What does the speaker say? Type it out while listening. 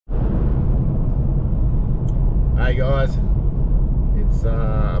G'day guys, it's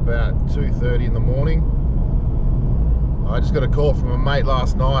about 2:30 in the morning. I just got a call from a mate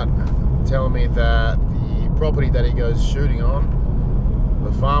last night telling me that the property that he goes shooting on,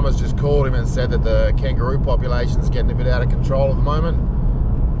 the farmers just called him and said that the kangaroo population is getting a bit out of control at the moment.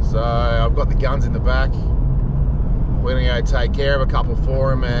 So I've got the guns in the back. We're gonna go take care of a couple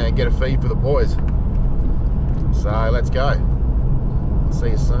for him and get a feed for the boys. So let's go. I'll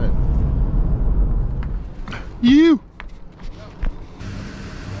see you soon.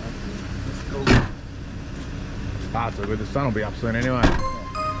 Ah, so good. The sun will be up soon anyway.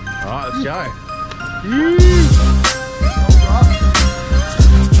 Alright, let's go.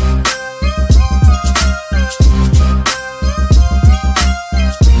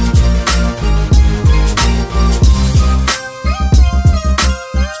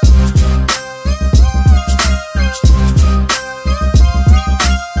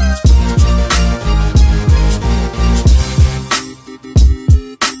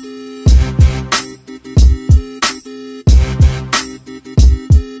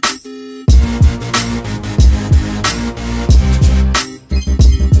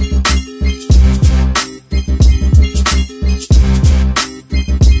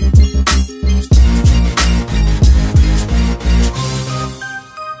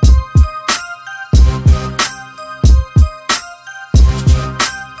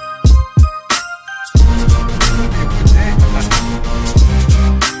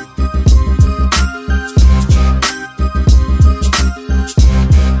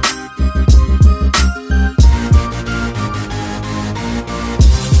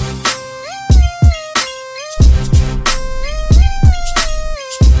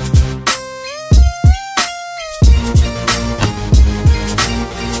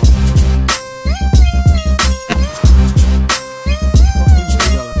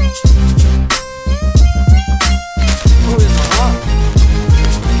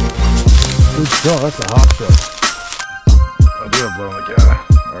 Oh, that's a hot shot. I do have blood on the counter.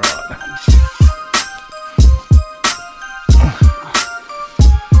 Alright.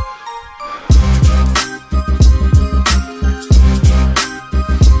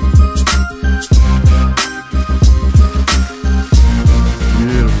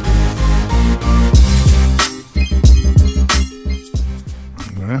 Beautiful.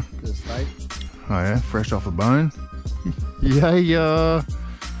 Yeah. Good steak. Oh yeah, fresh off the bone. Yeah.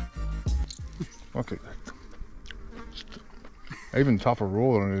 Okay. Even tougher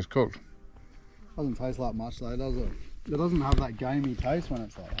raw than it is cooked. Doesn't taste like much though, does it? It doesn't have that gamey taste when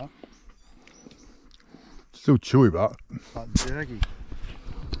it's like that. Still chewy, but It's like jerky.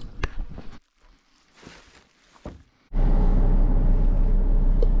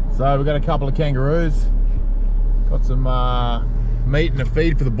 So we've got a couple of kangaroos. Got some meat and a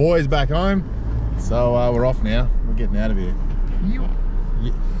feed for the boys back home. So we're off now. We're getting out of here.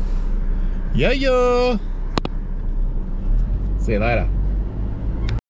 Yeah. See you later.